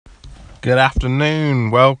Good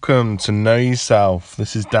afternoon, welcome to Know Yourself.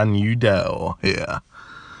 This is Dan Udell here.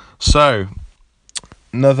 So,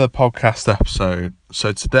 another podcast episode.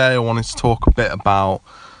 So today I wanted to talk a bit about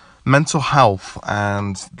mental health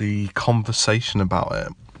and the conversation about it.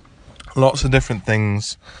 Lots of different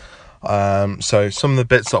things. So some of the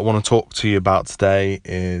bits that I want to talk to you about today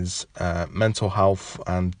is mental health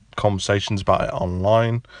and conversations about it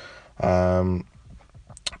online,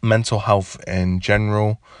 mental health in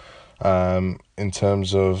general, in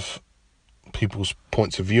terms of people's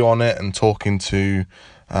points of view on it, and talking to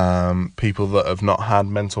people that have not had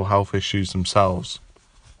mental health issues themselves.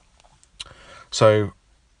 So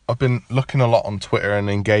I've been looking a lot on Twitter and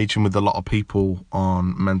engaging with a lot of people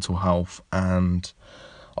on mental health, and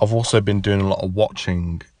I've also been doing a lot of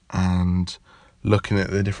watching and looking at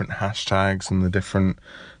the different hashtags and the different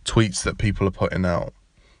tweets that people are putting out,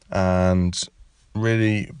 and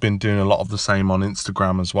really been doing a lot of the same on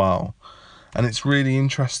Instagram as well. And it's really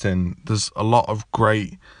interesting. There's a lot of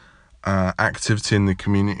great activity in the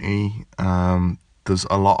community. There's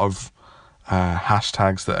a lot of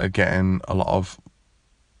hashtags that are getting a lot of,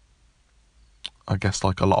 a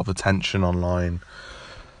lot of attention online.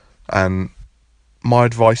 And my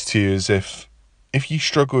advice to you is if you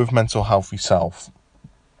struggle with mental health yourself,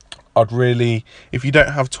 if you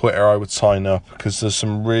don't have Twitter, I would sign up, because there's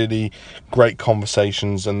some really great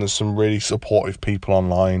conversations and there's some really supportive people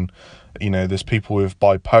online. You know, there's people with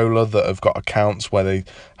bipolar that have got accounts where they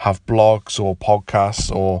have blogs or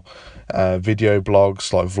podcasts or video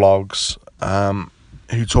blogs, like vlogs,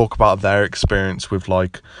 who talk about their experience with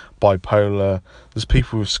like bipolar. There's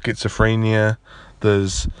people with schizophrenia.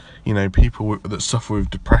 There's, people that suffer with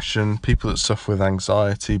depression, people that suffer with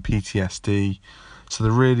anxiety, PTSD. So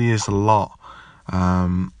there really is a lot.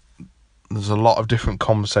 There's a lot of different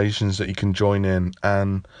conversations that you can join in,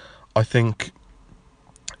 and I think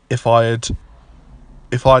if I'd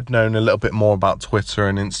known a little bit more about Twitter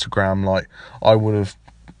and Instagram, like I would have,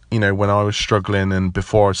 when I was struggling and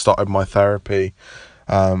before I started my therapy,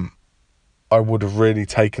 I would have really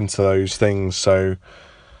taken to those things. So,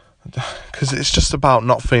 because it's just about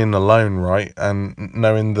not feeling alone, right? And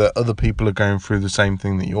knowing that other people are going through the same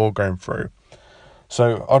thing that you're going through.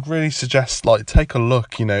 So I'd really suggest, take a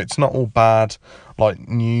look. It's not all bad,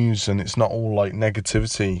 news, and it's not all,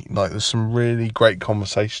 negativity. There's some really great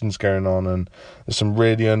conversations going on, and there's some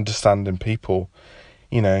really understanding people.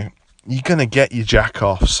 You're going to get your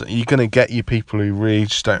jack-offs. You're going to get your people who really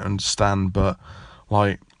just don't understand, but,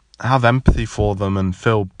 have empathy for them and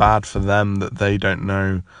feel bad for them that they don't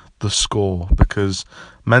know the score, because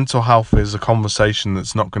mental health is a conversation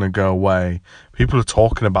that's not going to go away. People are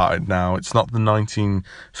talking about it now. It's not the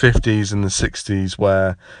 1950s and the 60s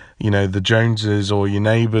where, the Joneses or your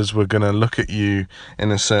neighbours were going to look at you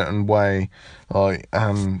in a certain way,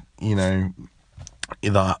 the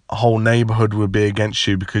whole neighbourhood would be against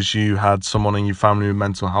you because you had someone in your family with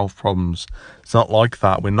mental health problems. It's not like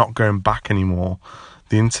that. We're not going back anymore.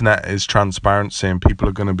 The internet is transparency, and people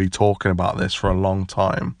are going to be talking about this for a long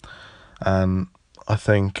time. And I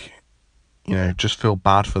think, just feel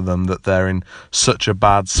bad for them that they're in such a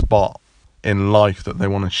bad spot in life that they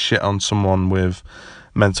want to shit on someone with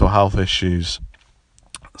mental health issues.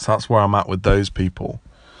 So that's where I'm at with those people.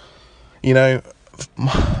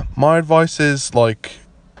 My advice is, one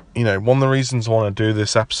of the reasons I want to do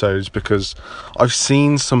this episode is because I've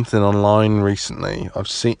seen something online recently. I've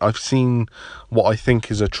seen what I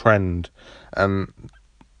think is a trend, and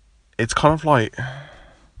it's kind of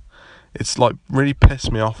it's really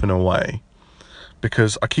pissed me off in a way,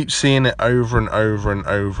 because I keep seeing it over and over and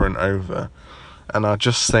over and over, and I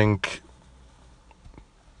just think,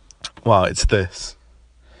 well, it's this.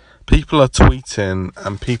 People are tweeting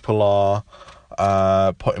and people are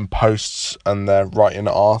putting posts and they're writing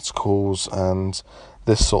articles and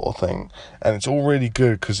this sort of thing, and it's all really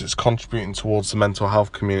good because it's contributing towards the mental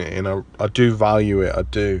health community, and I do value it, I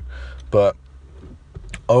do, but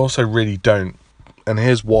I also really don't, and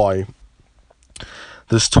here's why.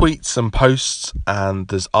 There's tweets and posts and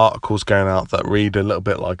there's articles going out that read a little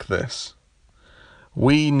bit like this: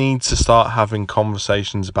 we need to start having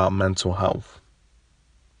conversations about mental health.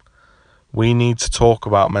 We need to talk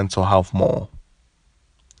about mental health more.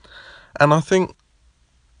 And I think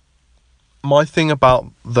my thing about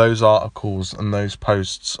those articles and those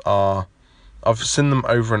posts are, I've seen them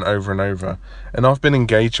over and over and over, and I've been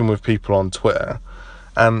engaging with people on Twitter,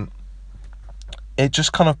 and it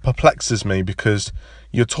just kind of perplexes me, because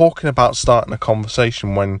you're talking about starting a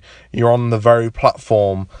conversation when you're on the very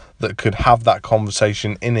platform that could have that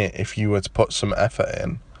conversation in it if you were to put some effort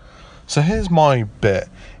in. So here's my bit.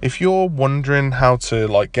 If you're wondering how to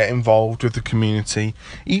like get involved with the community,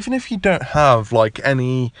 even if you don't have like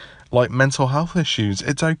any like mental health issues,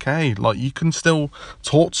 it's okay. Like, you can still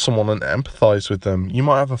talk to someone and empathize with them. You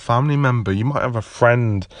might have a family member, you might have a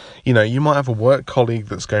friend, you might have a work colleague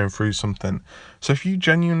that's going through something. So if you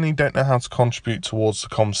genuinely don't know how to contribute towards the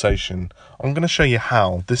conversation, I'm going to show you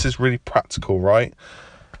how. This is really practical, right?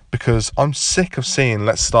 Because I'm sick of seeing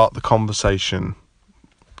let's start the conversation.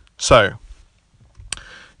 So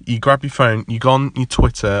you grab your phone, you go on your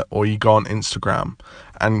Twitter or you go on Instagram,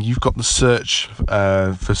 and you've got the search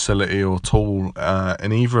facility or tool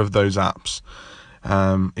in either of those apps.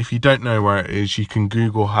 If you don't know where it is, you can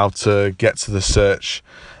Google how to get to the search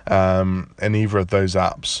in either of those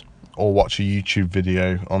apps, or watch a YouTube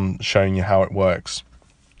video on showing you how it works.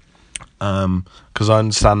 Because I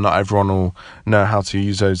understand not everyone will know how to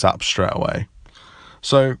use those apps straight away.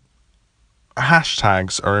 So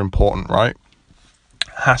hashtags are important, right?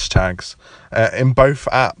 Hashtags in both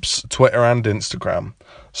apps, Twitter and Instagram.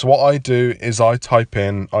 So what I do is I get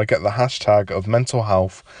the hashtag of mental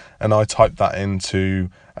health, and I type that into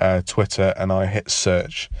Twitter, and I hit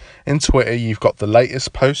search. In Twitter, you've got the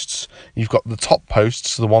latest posts, you've got the top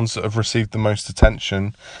posts, the ones that have received the most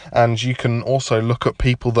attention, and you can also look at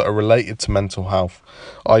people that are related to mental health,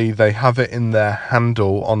 i.e. they have it in their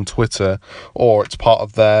handle on Twitter, or it's part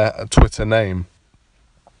of their Twitter name.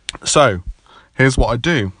 So here's what I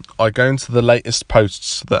do. I go into the latest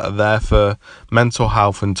posts that are there for mental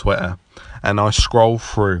health on Twitter, and I scroll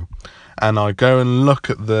through, and I go and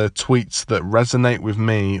look at the tweets that resonate with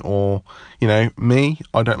me, or, me,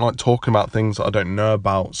 I don't like talking about things that I don't know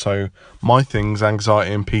about. So my thing's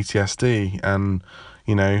anxiety and PTSD, and,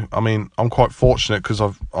 I'm quite fortunate because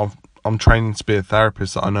I'm training to be a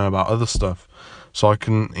therapist, that I know about other stuff, so I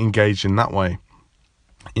can engage in that way.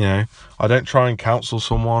 I don't try and counsel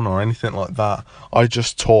someone or anything like that. I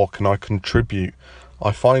just talk and I contribute.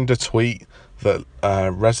 I find a tweet that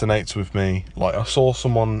resonates with me. Like, I saw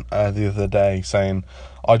someone the other day saying,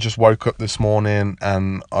 I just woke up this morning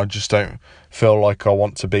and I just don't feel like I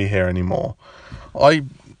want to be here anymore. I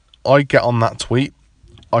get on that tweet.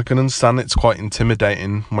 I can understand it's quite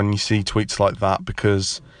intimidating when you see tweets like that,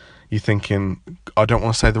 because you're thinking, I don't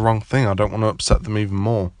want to say the wrong thing. I don't want to upset them even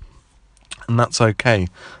more. And that's okay.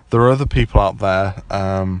 There are other people out there,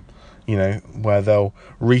 where they'll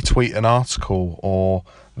retweet an article, or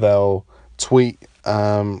they'll tweet,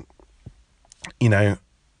 how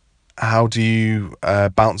do you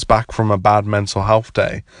bounce back from a bad mental health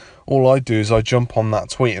day? All I do is I jump on that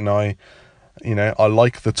tweet, and I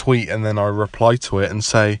like the tweet, and then I reply to it and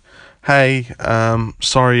say, hey,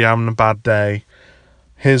 sorry you're having a bad day.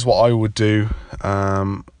 Here's what I would do,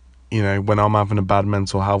 when I'm having a bad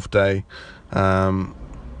mental health day.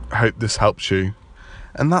 Hope this helps you.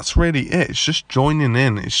 And that's really it. It's just joining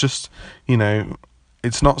in. It's just,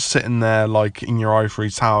 it's not sitting there like in your ivory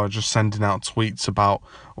tower just sending out tweets about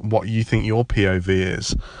what you think your POV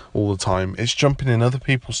is all the time. It's jumping in other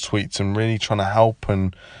people's tweets and really trying to help.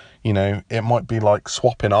 And it might be like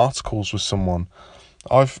swapping articles with someone.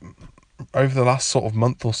 Over the last sort of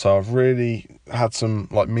month or so, I've really had some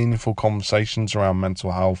like meaningful conversations around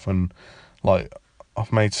mental health, and like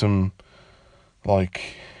I've made some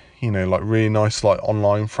really nice like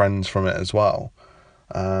online friends from it as well.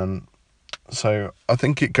 So I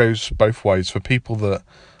think it goes both ways. For people that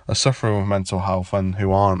are suffering with mental health and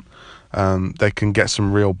who aren't, they can get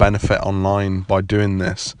some real benefit online by doing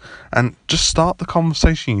this. And just start the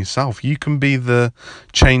conversation yourself. You can be the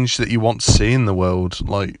change that you want to see in the world.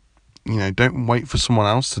 Like, don't wait for someone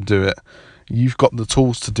else to do it. You've got the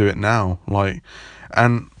tools to do it now.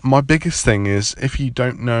 And my biggest thing is, if you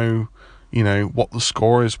don't know what the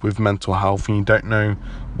score is with mental health, and you don't know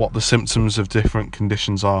what the symptoms of different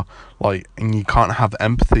conditions are, and you can't have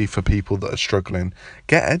empathy for people that are struggling,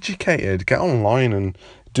 get educated, get online and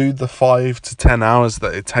do the 5 to 10 hours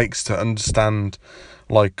that it takes to understand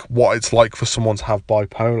what it's like for someone to have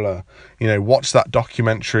bipolar. Watch that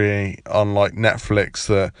documentary on Netflix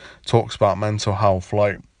that talks about mental health.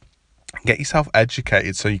 Get yourself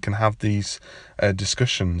educated so you can have these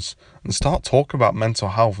discussions, and start talking about mental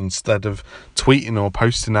health instead of tweeting or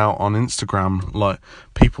posting out on Instagram.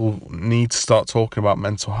 People need to start talking about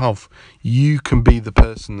mental health. You can be the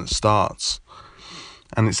person that starts.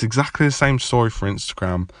 And it's exactly the same story for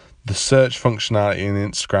Instagram. The search functionality in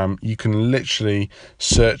Instagram, you can literally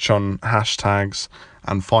search on hashtags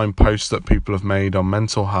and find posts that people have made on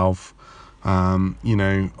mental health.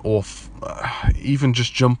 Or even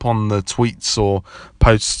just jump on the tweets or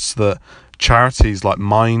posts that charities like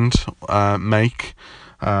Mind make,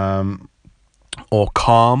 or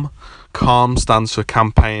CALM. CALM stands for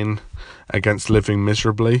Campaign against living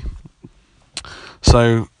miserably.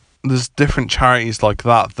 So there's different charities like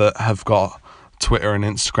that have got Twitter and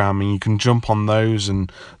Instagram, and you can jump on those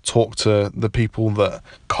and talk to the people that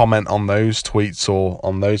comment on those tweets or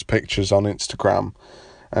on those pictures on Instagram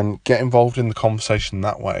and get involved in the conversation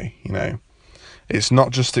that way. It's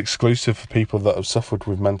not just exclusive for people that have suffered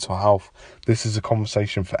with mental health. This is a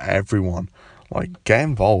conversation for everyone. Like, get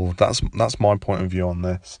involved. That's my point of view on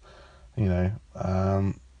this.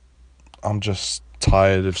 I'm just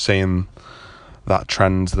tired of seeing that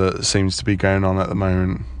trend that seems to be going on at the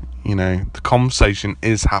moment. The conversation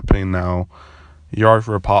is happening now. You're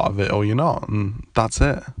either a part of it or you're not, and that's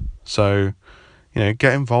it. So, get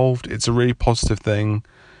involved. It's a really positive thing.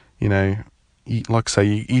 Like I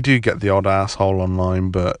say, you do get the odd asshole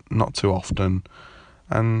online, but not too often.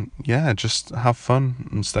 And yeah, just have fun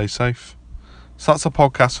and stay safe. So that's a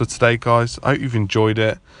podcast for today, guys. I hope you've enjoyed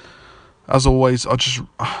it. As always, I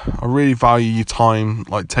really value your time,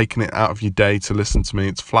 like taking it out of your day to listen to me.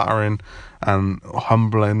 It's flattering and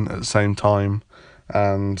humbling at the same time.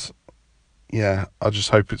 And yeah, I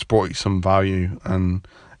just hope it's brought you some value and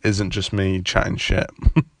isn't just me chatting shit.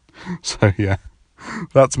 So yeah,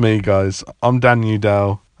 that's me, guys. I'm Dan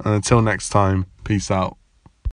Udell, and until next time, peace out.